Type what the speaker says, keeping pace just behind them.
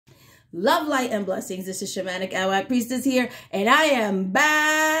Love, light, and blessings. This is Shamanic LWAS Priestess here, and I am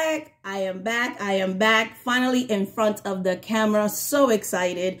back. I am back. Finally in front of the camera. So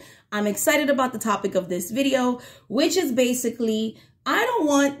excited. I'm excited about the topic of this video, which is basically, I don't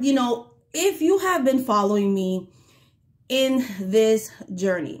want, if you have been following me in this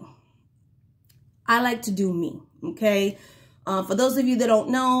journey, I like to do me, okay? For those of you that don't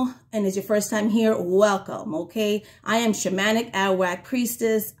know, and it's your first time here, welcome, okay? I am Shamanic LWAS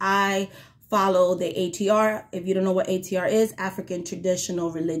Priestess. I follow the ATR. If you don't know what ATR is, African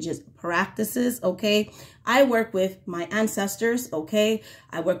Traditional Religious Practices, okay? I work with my ancestors, okay?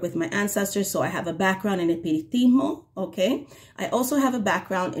 I work with my ancestors, so I have a background in Espiritismo, okay? I also have a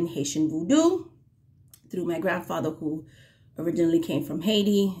background in Haitian Voodoo through my grandfather, who originally came from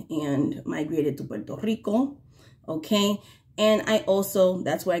Haiti and migrated to Puerto Rico, okay? And I also,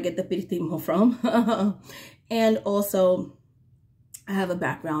 that's where I get the Espiritismo from. And also, I have a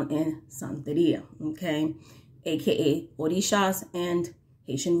background in Santeria, okay? AKA Orishas and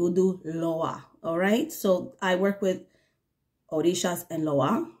Haitian Voodoo LWAS, all right? So I work with Orishas and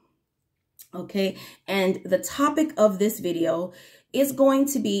LWAS, okay? And the topic of this video is going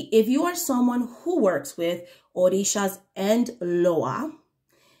to be, if you are someone who works with Orishas and LWAS,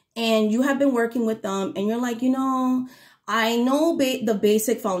 and you have been working with them, and you're like, I know the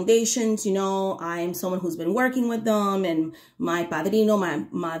basic foundations, I'm someone who's been working with them, and my padrino, my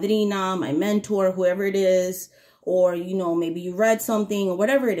madrina, my mentor, whoever it is, or, maybe you read something or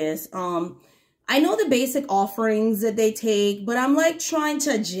whatever it is. I know the basic offerings that they take, but I'm like trying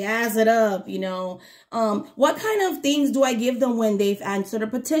to jazz it up, what kind of things do I give them when they've answered a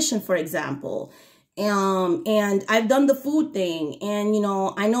petition, for example? And I've done the food thing, and,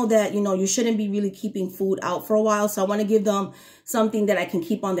 I know that, you shouldn't be really keeping food out for a while. So I want to give them something that I can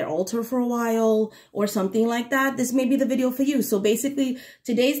keep on their altar for a while or something like that. This may be the video for you. So basically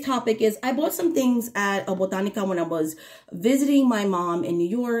today's topic is, I bought some things at a Botanica when I was visiting my mom in New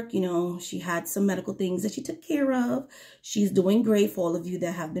York. She had some medical things that she took care of. She's doing great, for all of you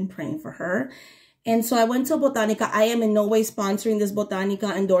that have been praying for her. And so I went to Botanica. I am in no way sponsoring this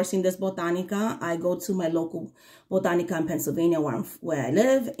Botanica, endorsing this Botanica. I go to my local Botanica in Pennsylvania where I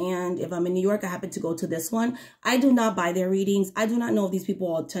live. And if I'm in New York, I happen to go to this one. I do not buy their readings. I do not know if these people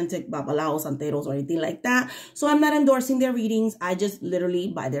are authentic babalaos, santeros, or anything like that. So I'm not endorsing their readings. I just literally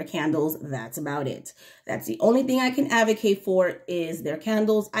buy their candles. That's about it. That's the only thing I can advocate for, is their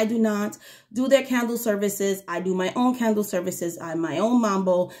candles. I do not do their candle services. I do my own candle services. I'm my own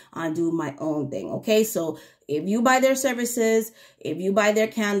mambo. I do my own thing. Okay, so if you buy their services, if you buy their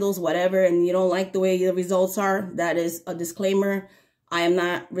candles, whatever, and you don't like the way the results are, that is a disclaimer. I am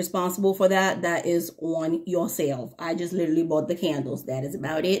not responsible for that. That is on yourself. I just literally bought the candles. That is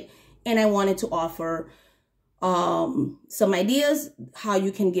about it. And I wanted to offer some ideas how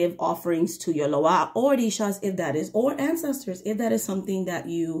you can give offerings to your LWAS or Orishas, if that is, or ancestors, if that is something that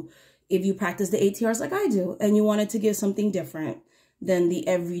if you practice the ATRs like I do, and you wanted to give something different than the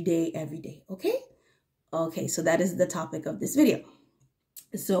everyday, okay? Okay, so that is the topic of this video.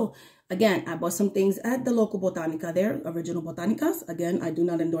 So again, I bought some things at the local Botanica there, original Botanicas. Again, I do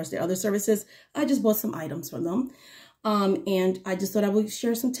not endorse their other services. I just bought some items from them. And I just thought I would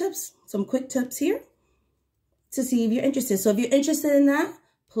share some tips, some quick tips here to see if you're interested. So if you're interested in that,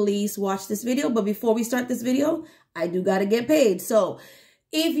 please watch this video. But before we start this video, I do got to get paid. So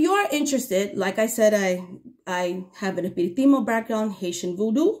if you're interested, like I said, I have an Espiritismo background, Haitian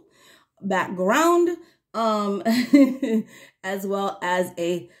Voodoo background, as well as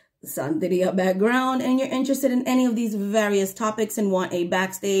a Santeria background, and you're interested in any of these various topics and want a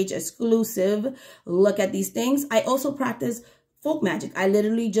backstage exclusive look at these things, I also practice folk magic. I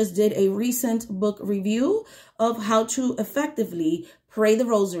literally just did a recent book review of how to effectively pray the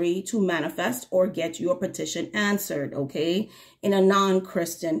rosary to manifest or get your petition answered, okay, in a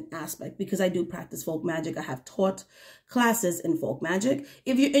non-Christian aspect, because I do practice folk magic. I have taught classes in folk magic.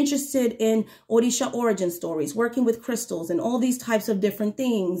 If you're interested in Orisha origin stories, working with crystals and all these types of different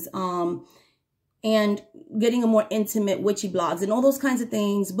things, and getting a more intimate witchy blogs and all those kinds of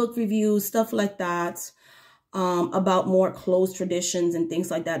things, book reviews, stuff like that, about more closed traditions and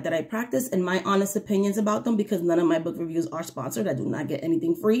things like that I practice, and my honest opinions about them, because none of my book reviews are sponsored. I do not get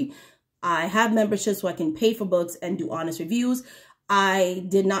anything free. I have memberships so I can pay for books and do honest reviews. I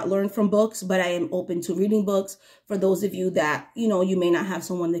did not learn from books, but I am open to reading books. For those of you that, you may not have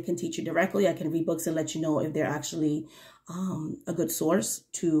someone that can teach you directly, I can read books and let you know if they're actually a good source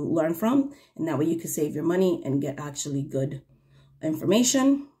to learn from. And that way you can save your money and get actually good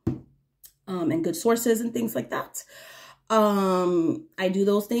information. And good sources and things like that. I do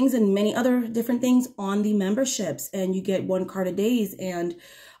those things and many other different things on the memberships, and you get 1 card a day, and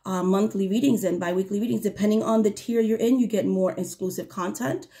monthly readings and bi-weekly readings. Depending on the tier you're in, you get more exclusive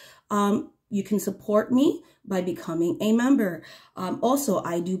content. You can support me by becoming a member. Also,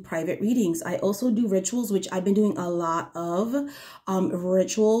 I do private readings. I also do rituals, which I've been doing a lot of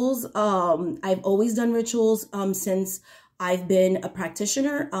rituals. I've always done rituals since I've been a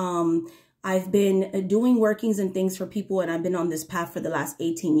practitioner. I've been doing workings and things for people, and I've been on this path for the last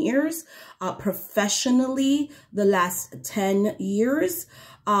 18 years. Professionally, the last 10 years.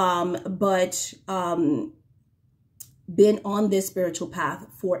 Been on this spiritual path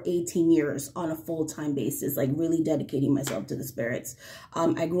for 18 years on a full-time basis, like really dedicating myself to the spirits.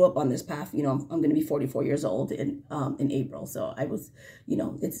 I grew up on this path. You know, I'm going to be 44 years old in April. So I was, you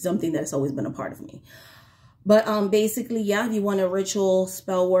know, it's something that's always been a part of me. But basically, yeah, if you want a ritual,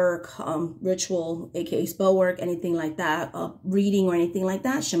 spell work, ritual, aka spell work, anything like that, reading or anything like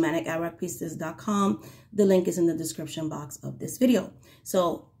that, shamanicawackpriestess.com. The link is in the description box of this video.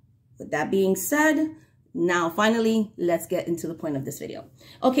 So with that being said, now, finally, let's get into the point of this video.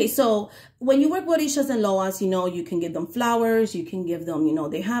 Okay, so when you work with Orishas and LWAS, you know, you can give them flowers, you can give them, you know,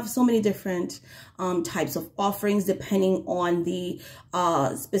 they have so many different types of offerings depending on the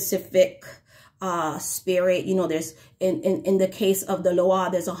specific spirit. You know, there's in the case of the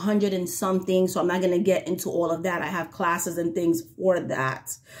LWA, there's 100 and something, so I'm not going to get into all of that. I have classes and things for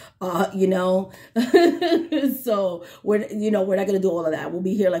that, you know. So we're not going to do all of that. We'll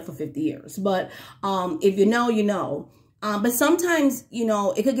be here like for 50 years. But if you know, you know. But sometimes, you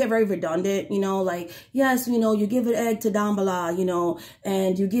know, it could get very redundant, you know, like, yes, you know, you give an egg to Dambala, you know,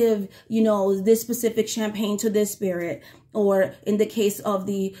 and you give, you know, this specific champagne to this spirit. Or in the case of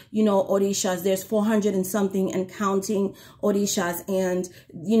the, you know, Orishas, there's 400 and something and counting Orishas, and,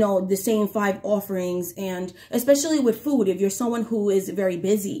 you know, the same 5 offerings. And especially with food, if you're someone who is very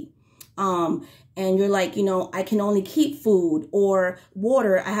busy, and you're like, you know, I can only keep food or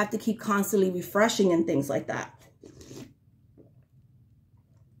water, I have to keep constantly refreshing and things like that.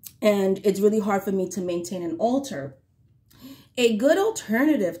 And it's really hard for me to maintain an altar. A good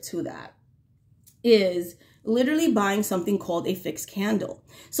alternative to that is literally buying something called a fixed candle.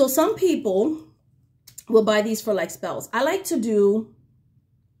 So some people will buy these for like spells. I like to do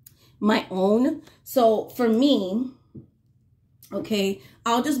my own. So for me, okay,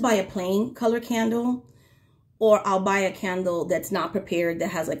 I'll just buy a plain color candle, or I'll buy a candle that's not prepared that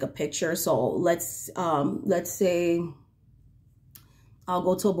has like a picture. So let's say I'll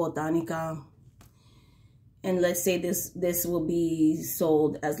go to a Botanica, and let's say this will be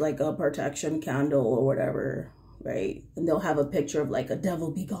sold as like a protection candle or whatever, right? And they'll have a picture of like a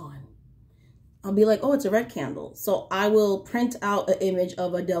devil be gone. I'll be like, oh, it's a red candle. So I will print out an image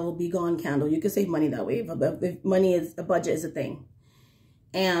of a devil be gone candle. You can save money that way if money is, a budget is a thing.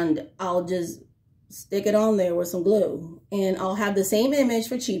 And I'll just stick it on there with some glue, and I'll have the same image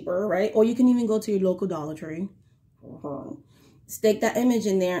for cheaper, right? Or you can even go to your local Dollar Tree. Stick that image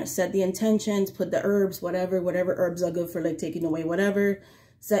in there, set the intentions, put the herbs, whatever herbs are good for like taking away whatever,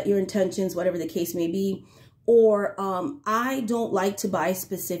 set your intentions, whatever the case may be. Or I don't like to buy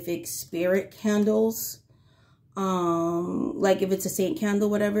specific spirit candles. Like if it's a saint candle,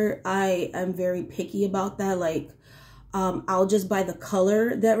 whatever, I am very picky about that. Like I'll just buy the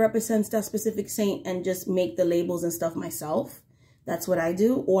color that represents that specific saint and just make the labels and stuff myself. That's what I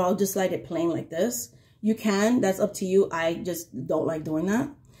do. Or I'll just light it plain like this. You can, that's up to you. I just don't like doing that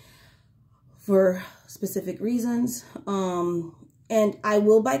for specific reasons. And I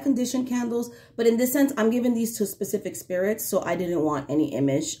will buy conditioned candles, but in this sense, I'm giving these to specific spirits, so I didn't want any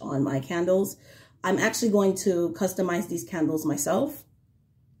image on my candles. I'm actually going to customize these candles myself.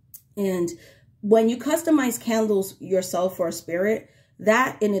 And when you customize candles yourself for a spirit,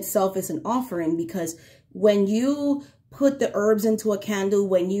 that in itself is an offering, because when you put the herbs into a candle,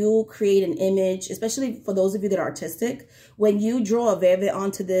 when you create an image, especially for those of you that are artistic, when you draw a velvet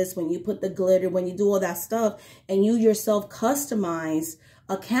onto this, when you put the glitter, when you do all that stuff, and you yourself customize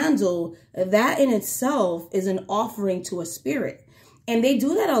a candle, that in itself is an offering to a spirit. And they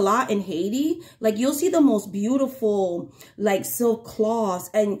do that a lot in Haiti. Like you'll see the most beautiful like silk cloths,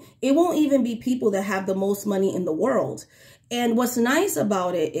 and it won't even be people that have the most money in the world. And what's nice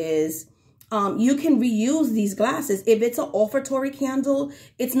about it is you can reuse these glasses. If it's an olfactory candle,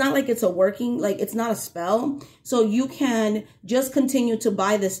 it's not like it's a working, like it's not a spell. So you can just continue to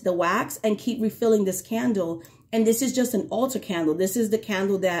buy the wax and keep refilling this candle. And this is just an altar candle. This is the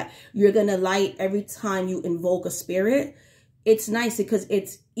candle that you're going to light every time you invoke a spirit. It's nice because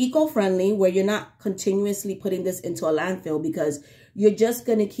it's eco-friendly, where you're not continuously putting this into a landfill, because you're just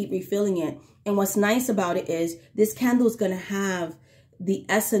going to keep refilling it. And what's nice about it is this candle is going to have the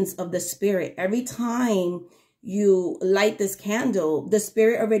essence of the spirit. Every time you light this candle, the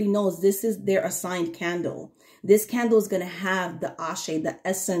spirit already knows this is their assigned candle. This candle is going to have the ashe, the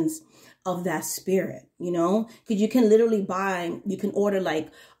essence of that spirit, you know, because you can literally you can order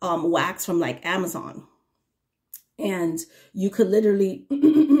like wax from like Amazon, and you could literally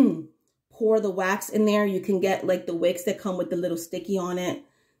pour the wax in there. You can get like the wicks that come with the little sticky on it,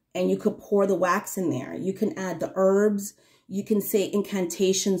 and you could pour the wax in there. You can add the herbs. You can say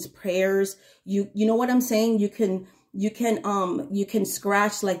incantations, prayers. You know what I'm saying? You can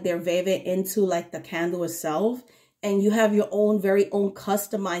scratch like their veve into like the candle itself, and you have your own very own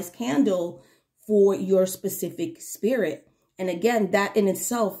customized candle for your specific spirit. And again, that in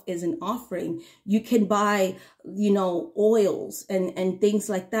itself is an offering. You can buy, you know, oils and things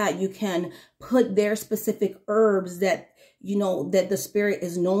like that. You can put their specific herbs that, you know, that the spirit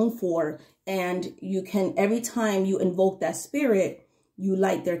is known for. And you can, every time you invoke that spirit, you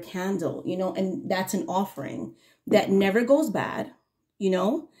light their candle, you know, and that's an offering that never goes bad, you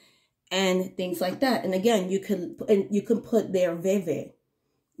know, and things like that. And again, you can put their veve,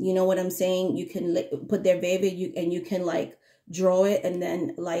 you know what I'm saying? You can put their veve, and you can like draw it, and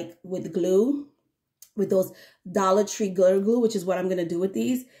then like with glue, with those Dollar Tree glitter glue, which is what I'm going to do with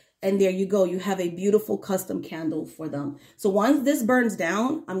these. And there you go. You have a beautiful custom candle for them. So once this burns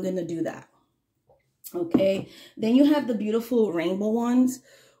down, I'm going to do that. Okay. Then you have the beautiful rainbow ones,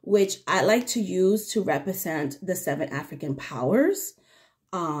 which I like to use to represent the 7 African powers.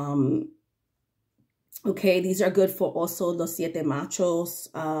 Okay. These are good for also los 7 machos,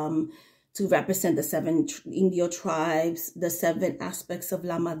 to represent the 7 Indio tribes, the 7 aspects of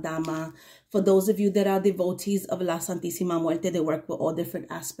La Madama. For those of you that are devotees of La Santísima Muerte, they work with all different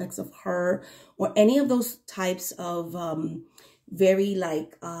aspects of her, or any of those types of very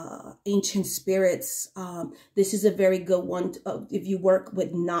like ancient spirits. This is a very good one if you work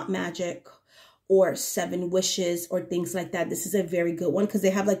with knot magic or 7 wishes or things like that. This is a very good one because they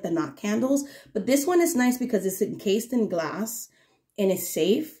have like the knot candles. But this one is nice because it's encased in glass and it's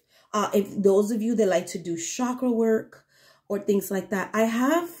safe. If those of you that like to do chakra work or things like that, I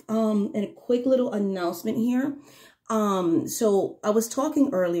have a quick little announcement here. So I was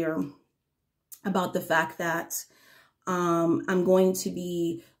talking earlier about the fact that I'm going to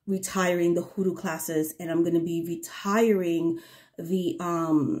be retiring the Hoodoo classes, and I'm going to be retiring the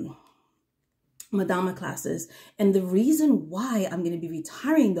Madama classes. And the reason why I'm going to be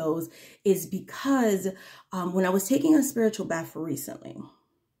retiring those is because when I was taking a spiritual bath recently,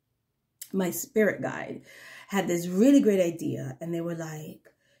 my spirit guide had this really great idea, and they were like,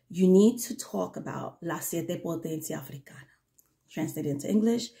 you need to talk about La Siete Potencia Africana. Translated into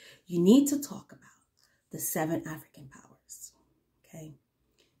English, you need to talk about the 7 African powers. Okay.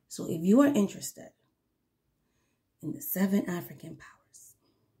 So if you are interested in the 7 African powers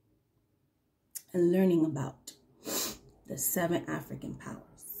and learning about the 7 African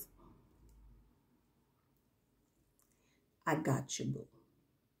powers, I got you, boo.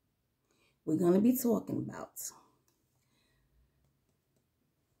 We're going to be talking about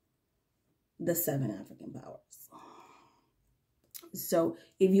the 7 African powers. So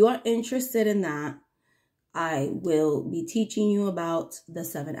if you are interested in that, I will be teaching you about the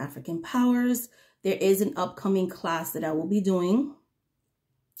 7 African powers. There is an upcoming class that I will be doing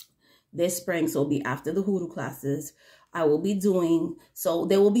this spring. So it'll be after the Hoodoo classes. I will be doing, so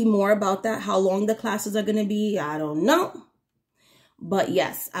there will be more about that. How long the classes are going to be, I don't know. But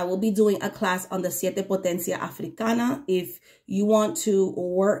yes, I will be doing a class on the Siete Potencia Africana. If you want to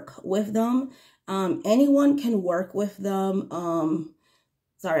work with them, anyone can work with them.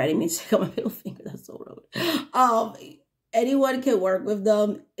 Sorry, I didn't mean to take out my middle finger. That's so rude. Anyone can work with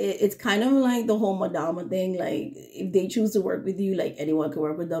them. It's kind of like the whole Madama thing. Like, if they choose to work with you, like anyone can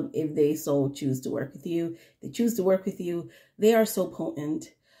work with them. If they so choose to work with you, they choose to work with you. They are so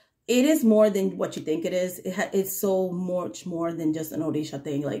potent. It is more than what you think it is. It's so much more than just an Orisha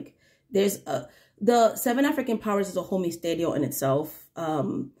thing. Like, there's the 7 African powers is a whole misterio in itself.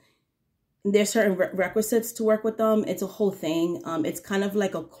 There's certain requisites to work with them. It's a whole thing. It's kind of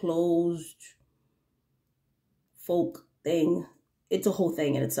like a closed folk thing. It's a whole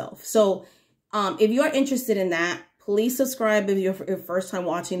thing in itself. So if you are interested in that, please subscribe if you're your first time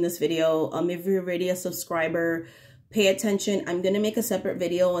watching this video. If you're already a subscriber, pay attention. I'm going to make a separate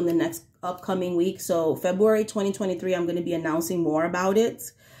video in the next upcoming week. So February 2023, I'm going to be announcing more about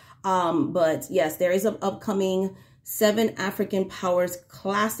it. But yes, there is an upcoming 7 African powers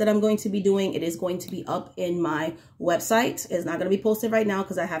class that I'm going to be doing. It is going to be up in my website. It's not going to be posted right now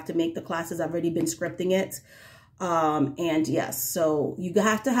because I have to make the classes. I've already been scripting it. And yes, so you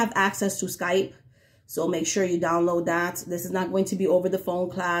have to have access to Skype So make sure you download that. This is not going to be over the phone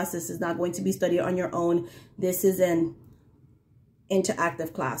class. This is not going to be studied on your own. This is an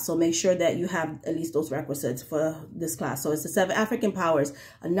interactive class. So make sure that you have at least those requisites for this class. So it's the 7 African powers.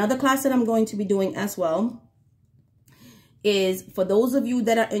 Another class that I'm going to be doing as well is for those of you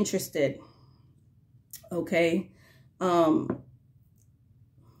that are interested. Okay.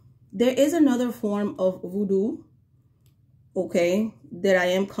 There is another form of voodoo, okay, that I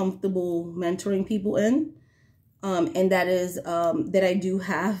am comfortable mentoring people in. And that is that I do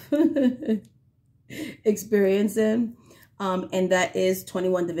have experience in. And that is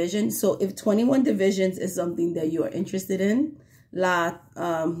 21 divisions. So if 21 divisions is something that you are interested in, la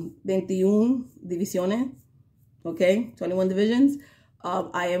 21 divisiones, okay, 21 divisions,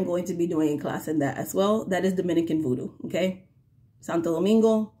 I am going to be doing a class in that as well. That is Dominican voodoo, okay? Santo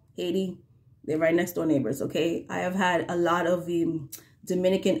Domingo, Haiti, they're right next door neighbors, okay? I have had a lot of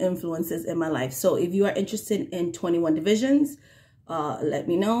Dominican influences in my life. So if you are interested in 21 divisions, let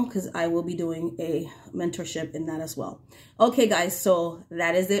me know, because I will be doing a mentorship in that as well. Okay, guys, so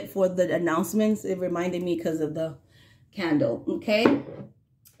that is it for the announcements. It reminded me because of the candle, okay?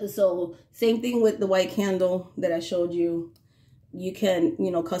 So same thing with the white candle that I showed you. You can,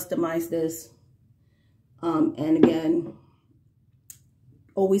 you know, customize this. And again,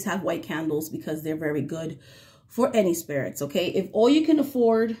 always have white candles because they're very good for any spirits, okay? If all you can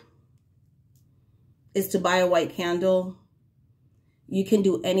afford is to buy a white candle, you can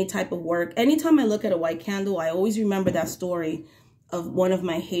do any type of work. Anytime I look at a white candle, I always remember that story of one of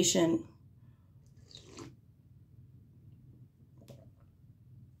my Haitian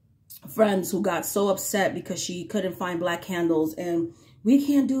friends who got so upset because she couldn't find black candles, and we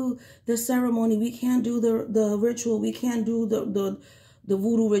can't do the ceremony, we can't do the ritual, we can't do the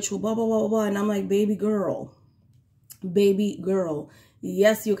voodoo ritual, blah, blah, blah, blah. And I'm like, baby girl,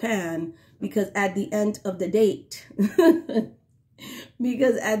 yes, you can, because at the end of the date,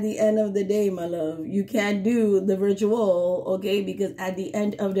 because at the end of the day, my love, you can't do the ritual, okay? Because at the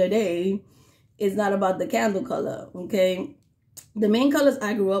end of the day, it's not about the candle color, okay? The main colors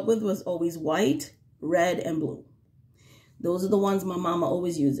I grew up with was always white, red, and blue. Those are the ones my mama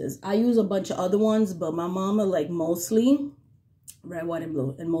always uses. I use a bunch of other ones, but my mama like mostly red, white, and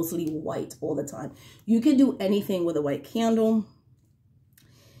blue, and mostly white all the time. You can do anything with a white candle.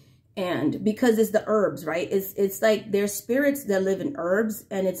 And because it's the herbs, right? It's like there's spirits that live in herbs,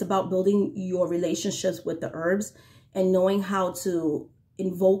 and it's about building your relationships with the herbs and knowing how to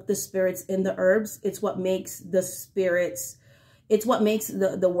invoke the spirits in the herbs. It's what makes the spirits, it's what makes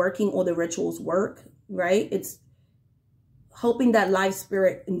the working or the rituals work, right? It's helping that live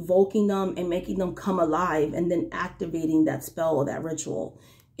spirit, invoking them and making them come alive, and then activating that spell or that ritual.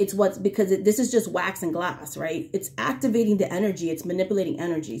 It's what's, because this is just wax and glass, right? It's activating the energy. It's manipulating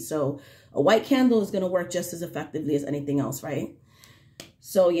energy. So a white candle is going to work just as effectively as anything else, right?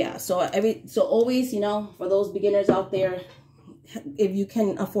 So yeah, so always, you know, for those beginners out there, if you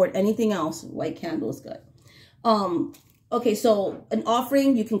can afford anything else, white candle is good. Okay, so an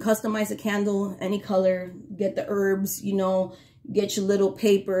offering, you can customize a candle, any color, get the herbs, you know, get your little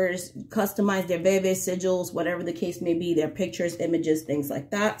papers, customize their bebe sigils, whatever the case may be, their pictures, images, things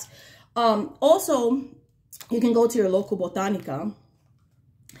like that. Also, you can go to your local botanica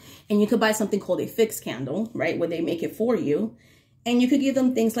and you could buy something called a fixed candle, right, where they make it for you. And you could give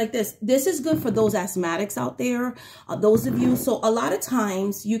them things like this. This is good for those asthmatics out there, those of you. So a lot of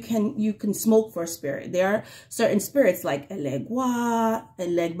times you can smoke for a spirit. There are certain spirits like LWAS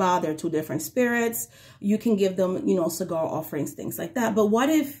and LWAS. They're two different spirits. You can give them, you know, cigar offerings, things like that. But what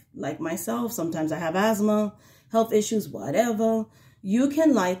if, like myself, sometimes I have asthma, health issues, whatever. You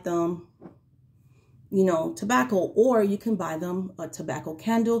can light them, you know, tobacco, or you can buy them a tobacco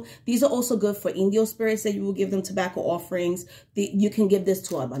candle. These are also good for Indio spirits that you will give them tobacco offerings. You can give this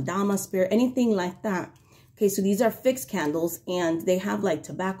to a Madama spirit, anything like that. Okay, so these are fixed candles, and they have like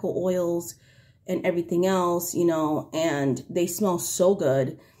tobacco oils and everything else, you know, and they smell so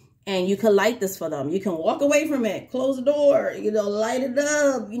good. And you can light this for them. You can walk away from it, close the door, you know, light it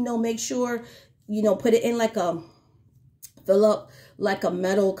up, you know, make sure, you know, put it in like a, fill up like a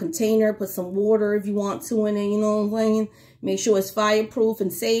metal container, put some water if you want to in it, you know what I'm saying? Make sure it's fireproof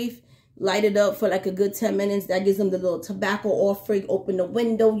and safe. Light it up for like a good 10 minutes. That gives them the little tobacco offering. Open the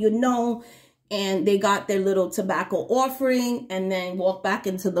window, you know, and they got their little tobacco offering, and then walk back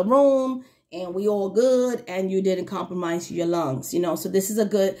into the room, and we all good, and you didn't compromise your lungs, you know? So this is a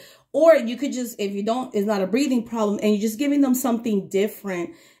good, or you could just, if you don't, it's not a breathing problem, and you're just giving them something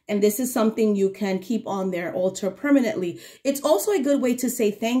different And this is something you can keep on their altar permanently. It's also a good way to say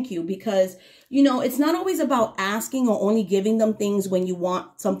thank you because, you know, it's not always about asking or only giving them things when you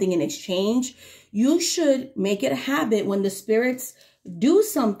want something in exchange. You should make it a habit when the spirits do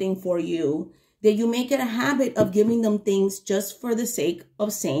something for you, that you make it a habit of giving them things just for the sake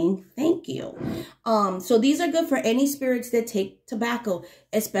of saying thank you. So these are good for any spirits that take tobacco,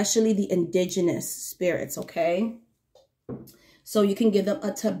 especially the indigenous spirits, okay? So you can give them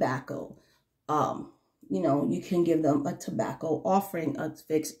a tobacco. You know, you can give them a tobacco offering, a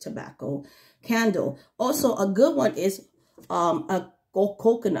fixed tobacco candle. Also, a good one is a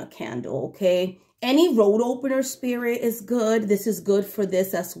coconut candle, okay? Any road opener spirit is good. This is good for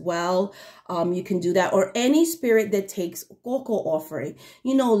this as well. You can do that. Or any spirit that takes cocoa offering.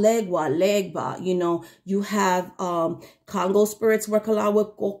 You know, legba. You know, you have Congo spirits work a lot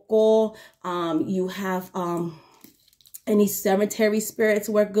with cocoa. You have any cemetery spirits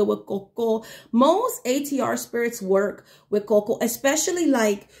work good with cocoa. Most ATR spirits work with cocoa, especially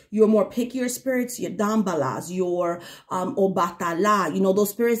like your more pickier spirits, your dambalas, your obatala, you know,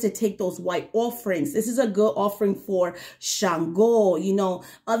 those spirits that take those white offerings. This is a good offering for Shango, you know,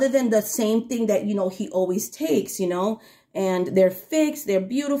 other than the same thing that, you know, he always takes, you know. And they're fixed, they're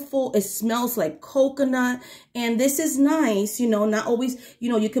beautiful, it smells like coconut, and this is nice, you know, not always, you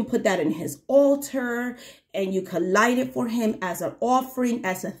know, you can put that in his altar, and you can light it for him as an offering,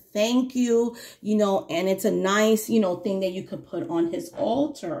 as a thank you, you know, and it's a nice, you know, thing that you could put on his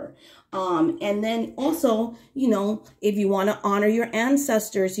altar. And then also, you know, if you want to honor your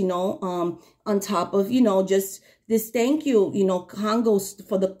ancestors, you know, on top of, you know, just this thank you, you know, Congos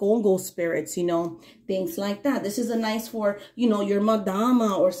for the Congo spirits, you know, things like that. This is a nice for, you know, your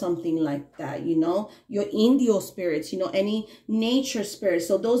Madama or something like that, you know, your Indio spirits, you know, any nature spirits.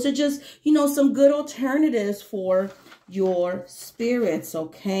 So those are just, you know, some good alternatives for your spirits,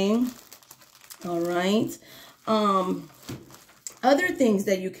 okay? All right. Other things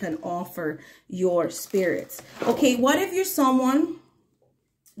that you can offer your spirits. Okay, what if you're someone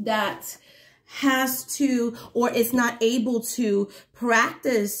that has to or is not able to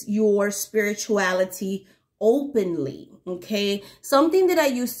practice your spirituality openly, okay? Something that I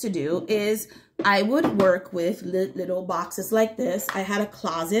used to do is I would work with little boxes like this. I had a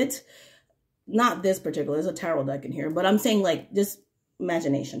closet, not this particular, there's a tarot deck in here, but I'm saying like just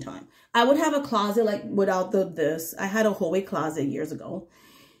imagination time. I would have a closet like without this. I had a hallway closet years ago.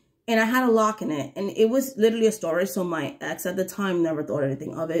 And I had a lock in it. And it was literally a storage. So my ex at the time never thought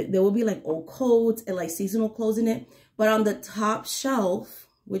anything of it. There would be like old coats and like seasonal clothes in it. But on the top shelf,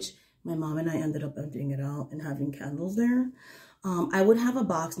 which my mom and I ended up emptying it out and having candles there. I would have a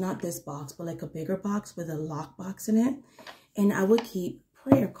box, not this box, but like a bigger box with a lock box in it. And I would keep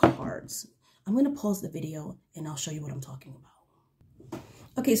prayer cards. I'm going to pause the video and I'll show you what I'm talking about.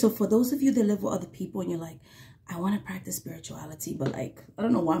 Okay, so for those of you that live with other people and you're like, I want to practice spirituality, but like, I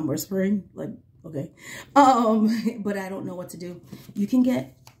don't know why I'm whispering, like, okay. But I don't know what to do. You can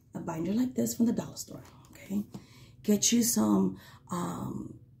get a binder like this from the dollar store, okay? Get you some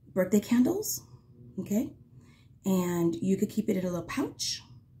birthday candles, okay? And you could keep it in a little pouch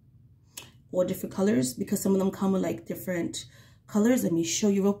or different colors because some of them come with like different colors. Let me show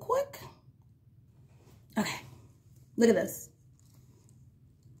you real quick. Okay, look at this.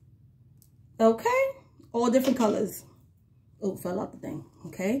 Okay. All different colors. Oh, fell out the thing.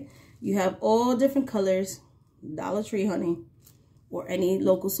 Okay. You have all different colors. Dollar Tree, honey. Or any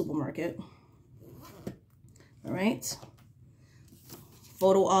local supermarket. All right.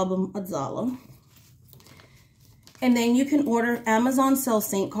 Photo album, $1. And then you can order. Amazon sells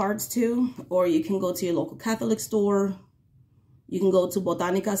saint cards too. Or you can go to your local Catholic store. You can go to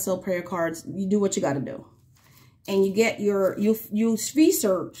Botanica, sell prayer cards. You do what you got to do. And you get your, you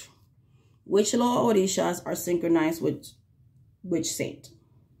research which law Orishas are synchronized with which saint.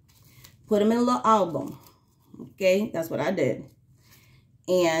 Put them in a little album. Okay, that's what I did.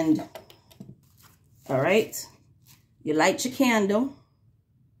 And, all right, you light your candle,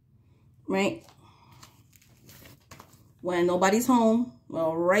 right? When nobody's home.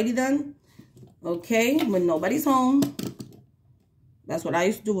 Alrighty then. Okay, when nobody's home. That's what I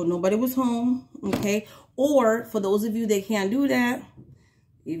used to do when nobody was home. Okay, or for those of you that can't do that,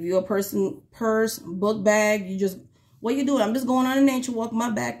 if you're a person, purse, book bag, you just, what you doing? I'm just going on a nature walk, my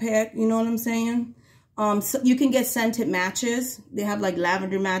backpack, you know what I'm saying? So you can get scented matches. They have like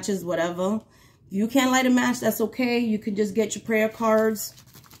lavender matches, whatever. If you can't light a match, that's okay. You can just get your prayer cards,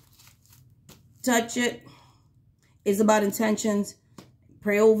 touch it. It's about intentions.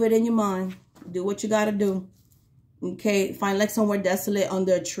 Pray over it in your mind. Do what you got to do. Okay, find like somewhere desolate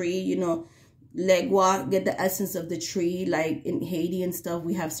under a tree, you know. Legua, get the essence of the tree. Like in Haiti and stuff,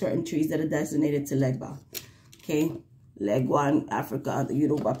 we have certain trees that are designated to Legba. Okay. Legua in Africa, the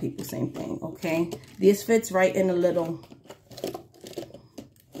Yoruba people, same thing. Okay. This fits right in a little.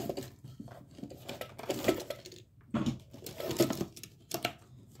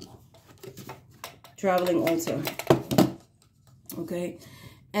 Traveling altar. Okay.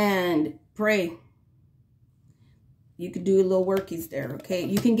 And pray. You could do a little workies there, okay?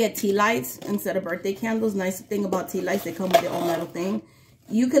 You can get tea lights instead of birthday candles. Nice thing about tea lights, they come with their own metal thing.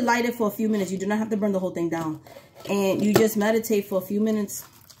 You could light it for a few minutes. You do not have to burn the whole thing down. And you just meditate for a few minutes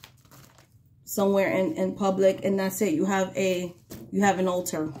somewhere in public, and that's it. You have an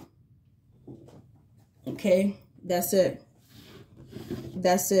altar. Okay? That's it.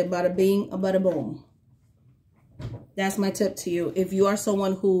 That's it. Bada bing, bada boom. That's my tip to you. If you are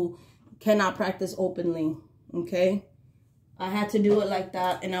someone who cannot practice openly, okay? I had to do it like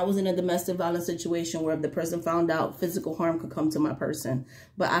that, and I was in a domestic violence situation where if the person found out, physical harm could come to my person.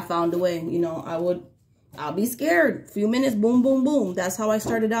 But I found a way, you know, I'll be scared. Few minutes, boom, boom, boom. That's how I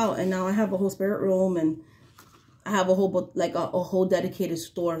started out, and now I have a whole spirit room, and I have a whole, like a whole dedicated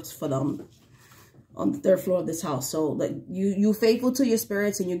stores for them on the 3rd floor of this house. So, like, you faithful to your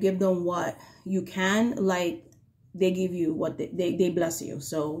spirits, and you give them what you can, like, they give you what they bless you.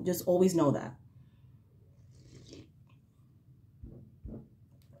 So, just always know that.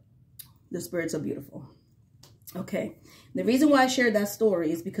 The spirits are beautiful. Okay. The reason why I shared that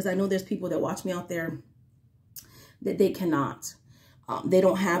story is because I know there's people that watch me out there that they cannot. They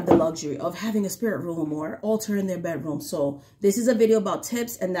don't have the luxury of having a spirit room or altar in their bedroom. So this is a video about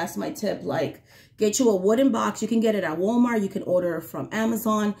tips, and that's my tip. Like, get you a wooden box. You can get it at Walmart. You can order from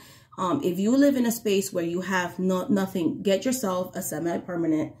Amazon. If you live in a space where you have nothing, get yourself a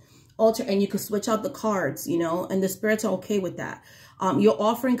semi-permanent altar, and you can switch out the cards, you know, and the spirits are okay with that. Your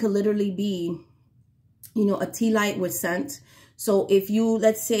offering could literally be, you know, a tea light with scent. So if you,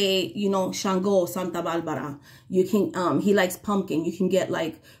 let's say, you know, Shango, Santa Barbara, you can, he likes pumpkin. You can get,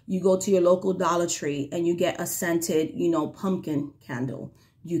 like, you go to your local Dollar Tree and you get a scented, you know, pumpkin candle.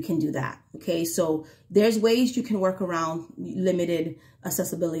 You can do that. Okay. So there's ways you can work around limited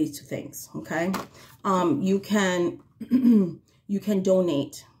accessibility to things. Okay. You can, you can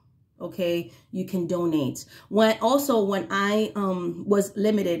donate. Okay, you can donate. When I was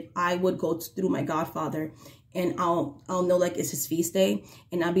limited, I would go through my godfather, and I'll know, like, it's his feast day,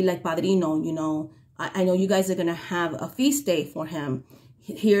 and I'll be like, Padrino, you know, I know you guys are gonna have a feast day for him.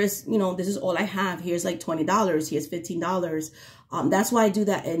 Here's, you know, this is all I have. Here's like $20. Here's $15. That's why I do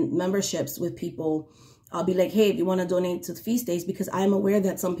that in memberships with people. I'll be like, hey, if you want to donate to the feast days, because I'm aware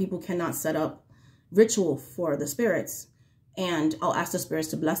that some people cannot set up ritual for the spirits. And I'll ask the spirits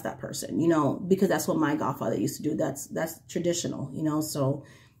to bless that person, you know, because that's what my godfather used to do. That's traditional, you know, so,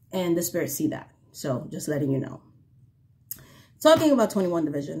 and the spirits see that. So just letting you know. Talking about 21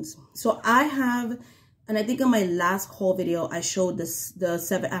 divisions. So I have, and I think in my last haul video, I showed this, the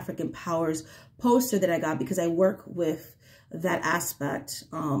 7 African Powers poster that I got, because I work with that aspect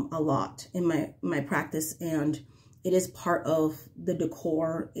a lot in my practice, and it is part of the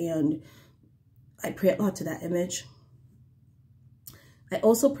decor, and I pray a lot to that image. I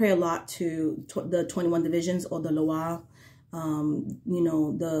also pray a lot to the 21 divisions, or the LWAS, you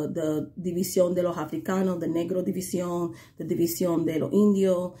know, the División de los Africanos, the Negro División, the División de los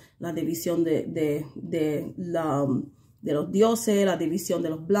Indios, la División de los Dioses, la División de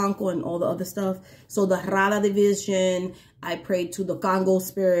los Blancos, and all the other stuff. So the Rada division, I pray to the Congo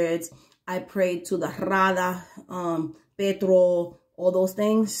spirits, I pray to the Rada, Petro, all those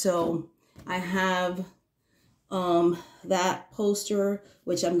things. So I have that poster,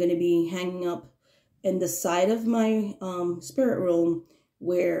 which I'm going to be hanging up in the side of my spirit room,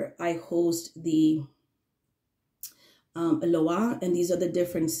 where I host the LWAS, and these are the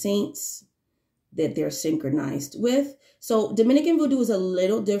different saints that they're synchronized with. So Dominican Voodoo is a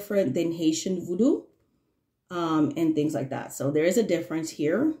little different than Haitian Voodoo, and things like that. So there is a difference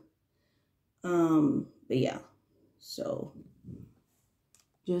here. But yeah, so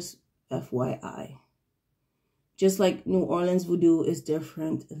just FYI. Just like New Orleans Voodoo is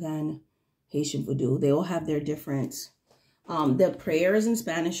different than Haitian Voodoo. They all have their different, the prayers in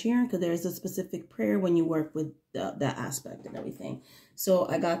Spanish here, because there's a specific prayer when you work with that aspect and everything. So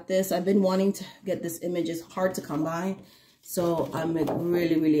I got this. I've been wanting to get this image. It's hard to come by. So I'm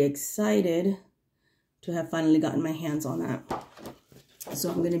really, really excited to have finally gotten my hands on that. So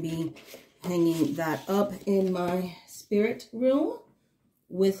I'm going to be hanging that up in my spirit room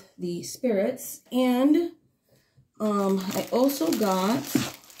with the spirits. And I also got,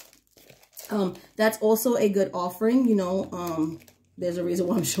 that's also a good offering, you know, there's a reason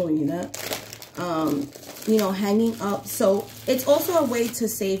why I'm showing you that. you know, hanging up. So it's also a way to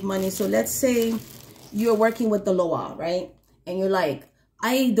save money. So let's say you're working with the LWAS, right? And you're like,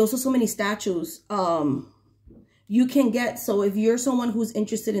 those are so many statues. You can get, so if you're someone who's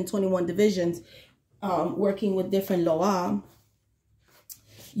interested in 21 divisions, working with different LWAS,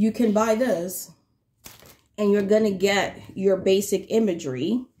 you can buy this and you're going to get your basic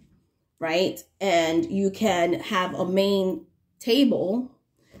imagery, right? And you can have a main table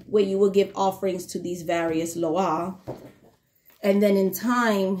where you will give offerings to these various LWAS. And then in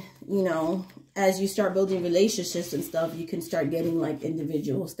time, you know, as you start building relationships and stuff, you can start getting like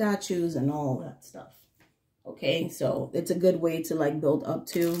individual statues and all that stuff. Okay, so it's a good way to like build up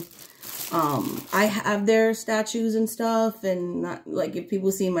to. I have their statues and stuff, and not like if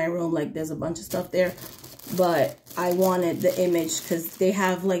people see my room, like there's a bunch of stuff there, but I wanted the image because they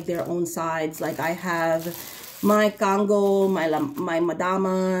have like their own sides. Like I have my Congo, my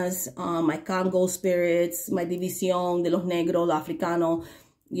Madamas, my Congo spirits, my División de los Negros, el Africano,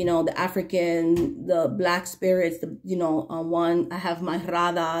 you know, the African, the black spirits, the, you know, I have my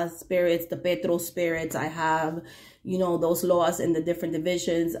Rada spirits, the Petro spirits. I have, you know, those LWAS in the different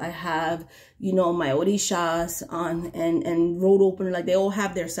divisions. I have, you know, my Orishas and road opener. Like they all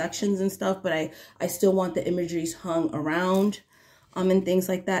have their sections and stuff, but I still want the imageries hung around, and things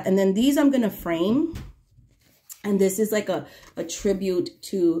like that. And then these I'm going to frame. And this is like a tribute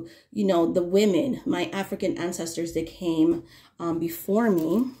to, you know, the women, my African ancestors that came before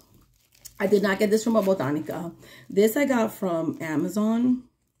me. I did not get this from a botanica. This I got from Amazon.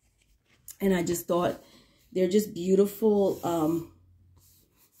 And I just thought they're just beautiful.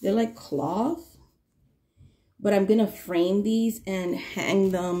 They're like cloth. But I'm going to frame these and hang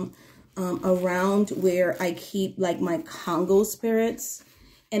them around where I keep like my Congo spirits.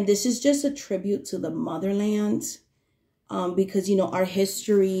 And this is just a tribute to the motherland, because, you know, our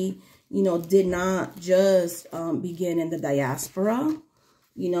history, you know, did not just begin in the diaspora.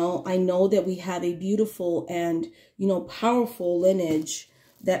 You know, I know that we have a beautiful and, you know, powerful lineage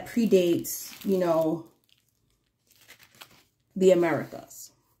that predates, you know, the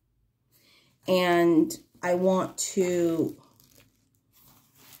Americas. And I want to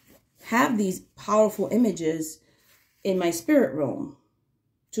have these powerful images in my spirit room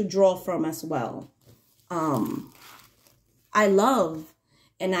to draw from as well. I love,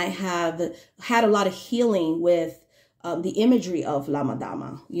 and I have had a lot of healing with the imagery of La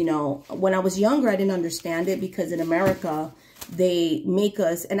Madama. You know, when I was younger, I didn't understand it because in America, they make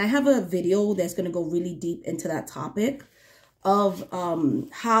us, and I have a video that's going to go really deep into that topic of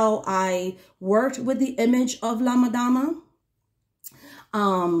how I worked with the image of La Madama.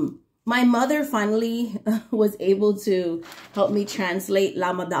 My mother finally was able to help me translate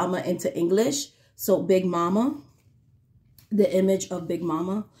La Madama into English. So Big Mama, the image of Big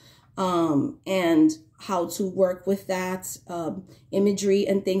Mama, and how to work with that imagery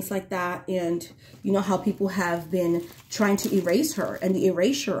and things like that. And, you know, how people have been trying to erase her and the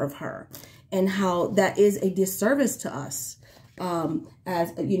erasure of her, and how that is a disservice to us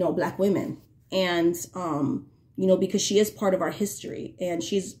as, you know, Black women. And, you know, because she is part of our history and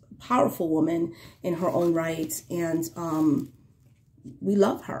she's powerful woman in her own right, and we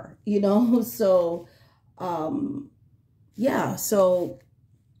love her, you know. So yeah, so,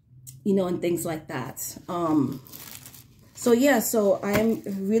 you know, and things like that. So yeah, so I'm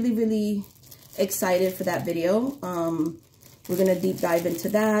really excited for that video. We're gonna deep dive into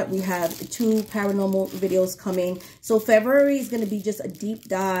that. We have 2 paranormal videos coming. So February is gonna be just a deep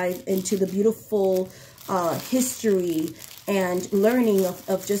dive into the beautiful history and learning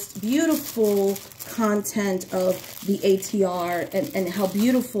of just beautiful content of the ATR and how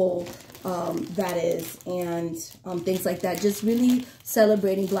beautiful that is, and things like that. Just really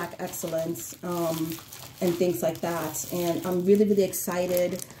celebrating Black excellence and things like that. And I'm really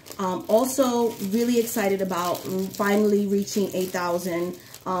excited. Also really excited about finally reaching 8,000.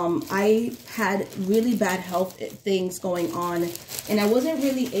 I had really bad health things going on, and I wasn't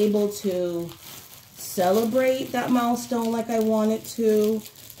really able to celebrate that milestone like I wanted to.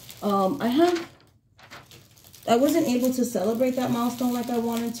 I wasn't able to celebrate that milestone like I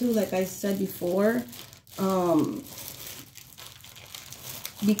wanted to, like I said before,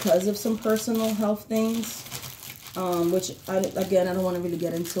 because of some personal health things, which again, I don't want to really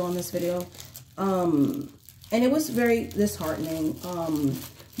get into on this video. And it was very disheartening.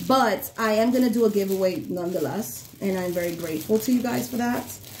 But I am going to do a giveaway nonetheless, and I'm very grateful to you guys for that.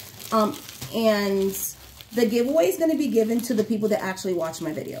 And the giveaway is going to be given to the people that actually watch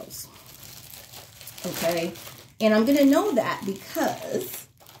my videos. Okay. And I'm going to know that because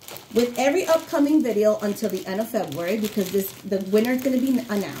with every upcoming video until the end of February, because the winner is going to be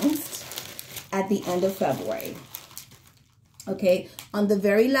announced, at the end of February. Okay, on the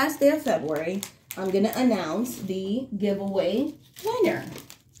very last day of February, I'm going to announce the giveaway winner.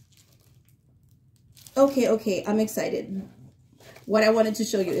 Okay, I'm excited. What I wanted to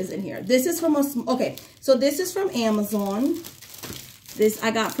show you is in here. This is from so this is from Amazon. This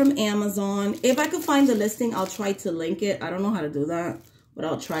I got from Amazon. If I could find the listing, I'll try to link it. I don't know how to do that, but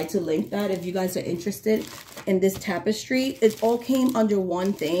I'll try to link that if you guys are interested in this tapestry. It all came under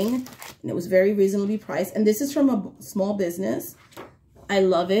one thing, and it was very reasonably priced. And this is from a small business. I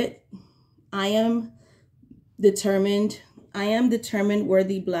love it. I am determined,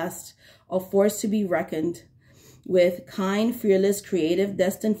 worthy, blessed, a force to be reckoned with, kind, fearless, creative,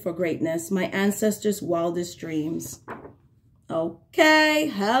 destined for greatness, my ancestors' wildest dreams. Okay,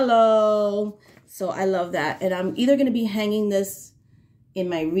 hello. So I love that. And I'm either going to be hanging this in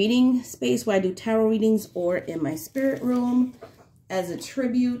my reading space where I do tarot readings, or in my spirit room as a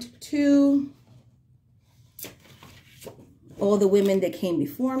tribute to all the women that came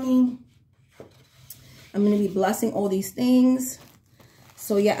before me. I'm going to be blessing all these things.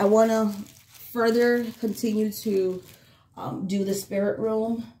 So yeah, I want to further continue to do the spirit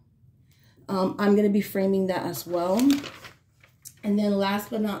room. I'm going to be framing that as well. And then last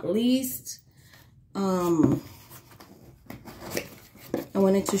but not least, I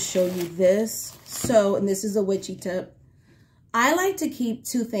wanted to show you this. So, and this is a witchy tip. I like to keep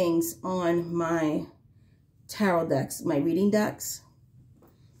two things on my tarot decks, my reading decks.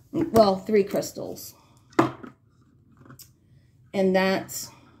 Well, 3 crystals. And that's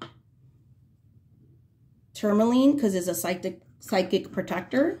tourmaline, because it's a psychic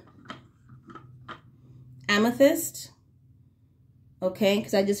protector. Amethyst. Okay,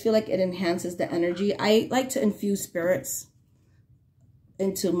 because I just feel like it enhances the energy. I like to infuse spirits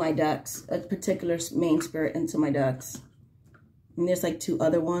into my decks, a particular main spirit into my decks. And there's like 2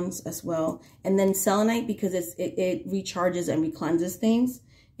 other ones as well. And then selenite, because it recharges and recleanses things,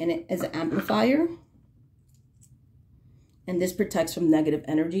 and it is an amplifier. And this protects from negative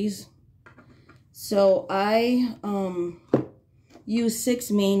energies. So I use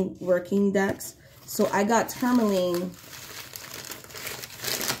 6 main working decks. So I got tourmaline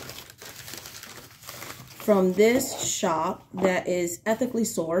from this shop that is ethically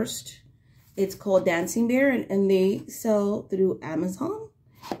sourced. It's called Dancing Bear, and they sell through Amazon.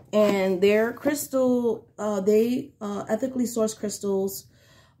 And their crystal, ethically sourced crystals.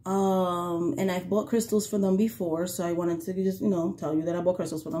 And I've bought crystals for them before, so I wanted to just, tell you that I bought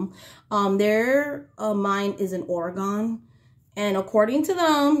crystals for them. Their mine is in Oregon. And according to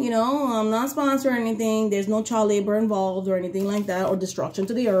them, I'm not sponsored or anything. There's no child labor involved or anything like that, or destruction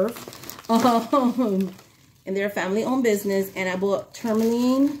to the earth. And they're a family-owned business. And I bought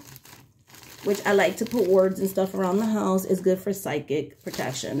tourmaline, which I like to put words and stuff around the house. It's good for psychic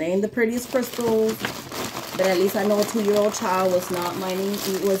protection. They ain't the prettiest crystals, but at least I know a 2-year-old child was not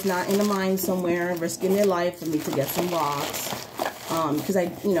in a mine somewhere risking their life for me to get some rocks. Because I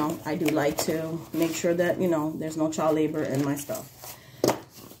do like to make sure that, there's no child labor in my stuff.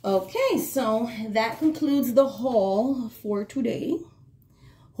 Okay, so that concludes the haul for today.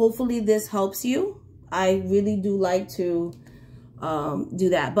 Hopefully this helps you. I really do like to do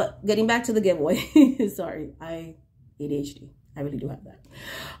that. But getting back to the giveaway, sorry, ADHD. I really do have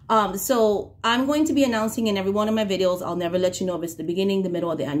that. So I'm going to be announcing in every one of my videos. I'll never let you know if it's the beginning, the middle,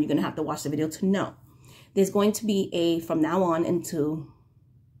 or the end. You're going to have to watch the video to know. There's going to be from now on into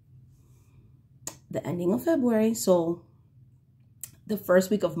the ending of February. So the first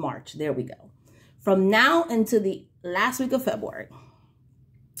week of March. There we go. From now into the last week of February.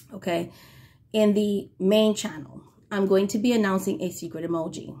 Okay. In the main channel, I'm going to be announcing a secret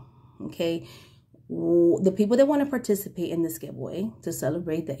emoji. Okay. The people that want to participate in this giveaway to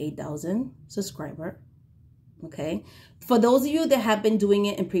celebrate the 8,000 subscriber. Okay. For those of you that have been doing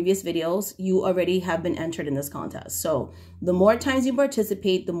it in previous videos, you already have been entered in this contest. So the more times you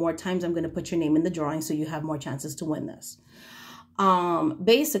participate, the more times I'm going to put your name in the drawing, so you have more chances to win this.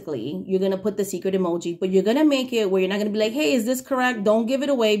 Basically, you're going to put the secret emoji, but you're going to make it where you're not going to be like, hey, is this correct? Don't give it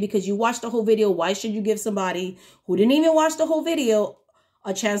away because you watched the whole video. Why should you give somebody who didn't even watch the whole video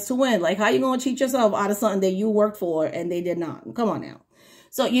a chance to win? Like, how you going to cheat yourself out of something that you worked for and they did not? Come on now.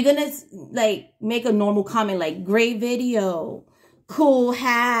 So you're going to like make a normal comment like, great video, cool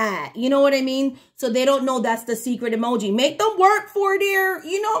hat. You know what I mean? So they don't know that's the secret emoji. Make them work for their,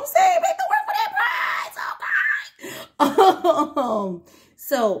 you know what I'm saying? Make them work for their prize. Okay.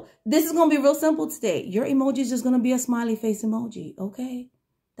 So this is going to be real simple today. Your emoji is just going to be a smiley face emoji. Okay.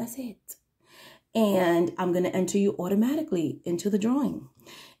 That's it. and I'm going to enter you automatically into the drawing.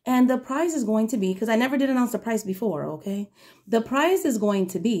 And the prize is going to be, because I never did announce the prize before, okay? The prize is going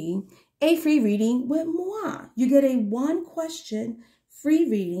to be a free reading with moi. You get a 1-question free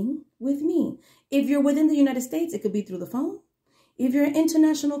reading with me. If you're within the United States, it could be through the phone. If you're an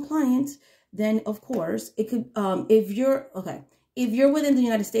international client, then of course it could, if you're within the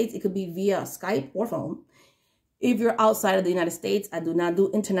United States, it could be via Skype or phone. If you're outside of the United States, I do not do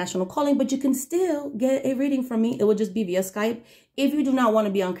international calling, but you can still get a reading from me. It will just be via Skype. If you do not want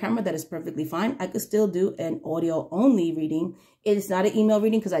to be on camera, that is perfectly fine. I could still do an audio only reading. It's not an email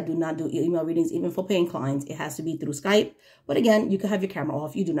reading because I do not do email readings even for paying clients. It has to be through Skype. But again, you can have your camera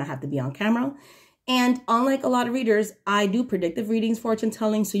off. You do not have to be on camera. And unlike a lot of readers, I do predictive readings, fortune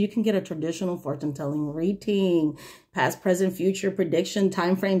telling, so you can get a traditional fortune telling reading, past, present, future, prediction,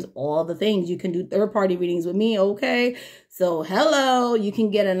 time frames, all the things. You can do third-party readings with me, okay? So hello, you can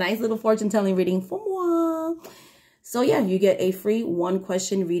get a nice little fortune telling reading from moi. So yeah, you get a free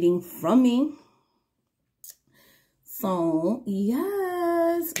 1-question reading from me. So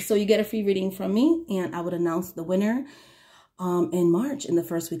yes, so you get a free reading from me, and I would announce the winner in March, in the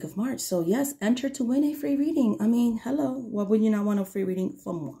first week of March. So yes, enter to win a free reading. I mean, hello, why would you not want a free reading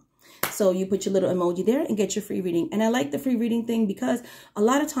from moi? So you put your little emoji there and get your free reading. And I like the free reading thing because a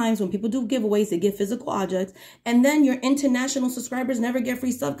lot of times when people do giveaways, they give physical objects, and then your international subscribers never get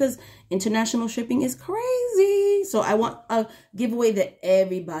free stuff because international shipping is crazy. So I want a giveaway that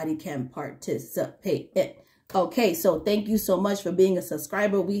everybody can participate in. Okay, so thank you so much for being a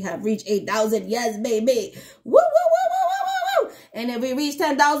subscriber. We have reached 8,000. Yes, baby. Woo, woo, woo, woo, woo, woo, woo. And if we reach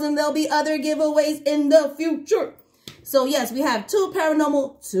 10,000, there'll be other giveaways in the future. So yes, we have two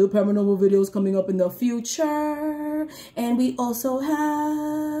paranormal videos coming up in the future. And we also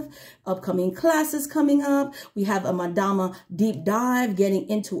have upcoming classes coming up. We have a Madama deep dive, getting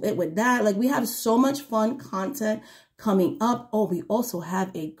into it with that. Like, we have so much fun content coming up. Oh, we also have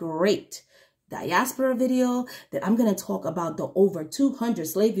a great diaspora video that I'm going to talk about the over 200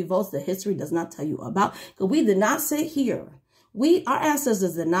 slave revolts that history does not tell you about. Because we did not sit here. Our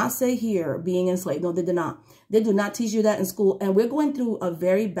ancestors did not sit here being enslaved. No, they did not. They do not teach you that in school. And we're going through a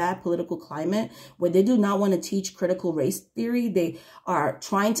very bad political climate where they do not want to teach critical race theory. They are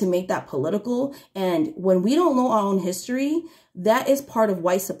trying to make that political. And when we don't know our own history, that is part of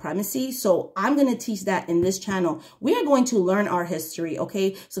white supremacy. So I'm going to teach that in this channel. We are going to learn our history,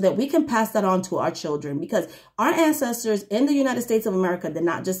 okay, so that we can pass that on to our children, because our ancestors in the United States of America did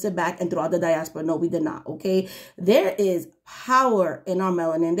not just sit back and throughout the diaspora. No, we did not, okay? There is power in our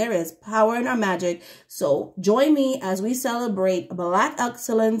melanin. There is power in our magic. So join me as we celebrate Black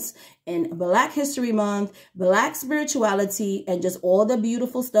excellence and Black History Month, Black spirituality, and just all the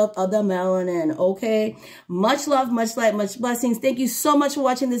beautiful stuff of the melanin, okay? Much love, much light, much blessings. Thank you so much for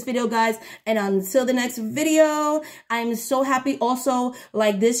watching this video, guys. And until the next video, I'm so happy also,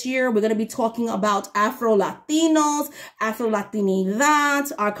 like this year, we're going to be talking about Afro-Latinos,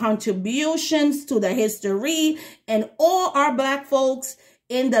 Afro-Latinidad, our contributions to the history, and all our Black folks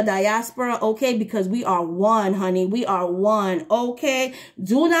in the diaspora, okay? Because we are one, honey. We are one, okay?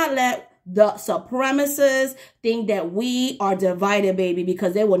 Do not let the supremacists think that we are divided, baby,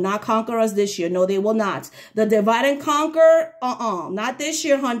 because they will not conquer us this year. No, they will not. The divide and conquer, not this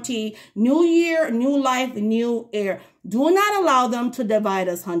year, hunty. New year, new life, new air. Do not allow them to divide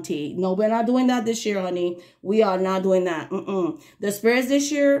us, hunty. No, we're not doing that this year, honey. We are not doing that. The spirits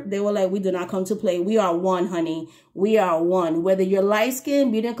this year, they were like, we do not come to play. We are one, honey. We are one. Whether you're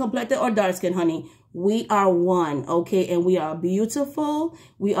light-skinned, medium-complected, or dark-skinned, honey, we are one, okay? And we are beautiful.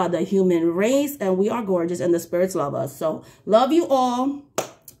 We are the human race, and we are gorgeous, and the spirits love us. So, love you all.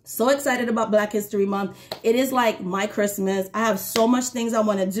 So excited about Black History Month. It is like my Christmas. I have so much things I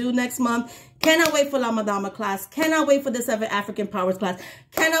want to do next month. Cannot wait for La Madama class. Cannot wait for the 7 African Powers class.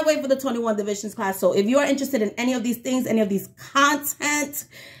 Cannot wait for the 21 Divisions class. So if you are interested in any of these things, any of these content,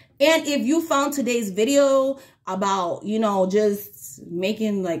 and if you found today's video about, you know, just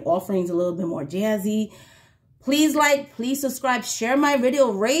making like offerings a little bit more jazzy, please like, please subscribe, share my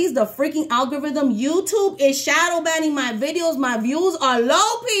video, raise the freaking algorithm. YouTube is shadow banning my videos. My views are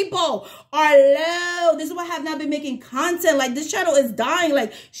low, people, are low. This is why I have not been making content. Like, this channel is dying.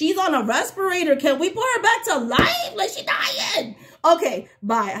 Like, she's on a respirator. Can we put her back to life? Like, she dying. Okay,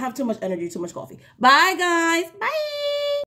 bye. I have too much energy, too much coffee. Bye, guys. Bye.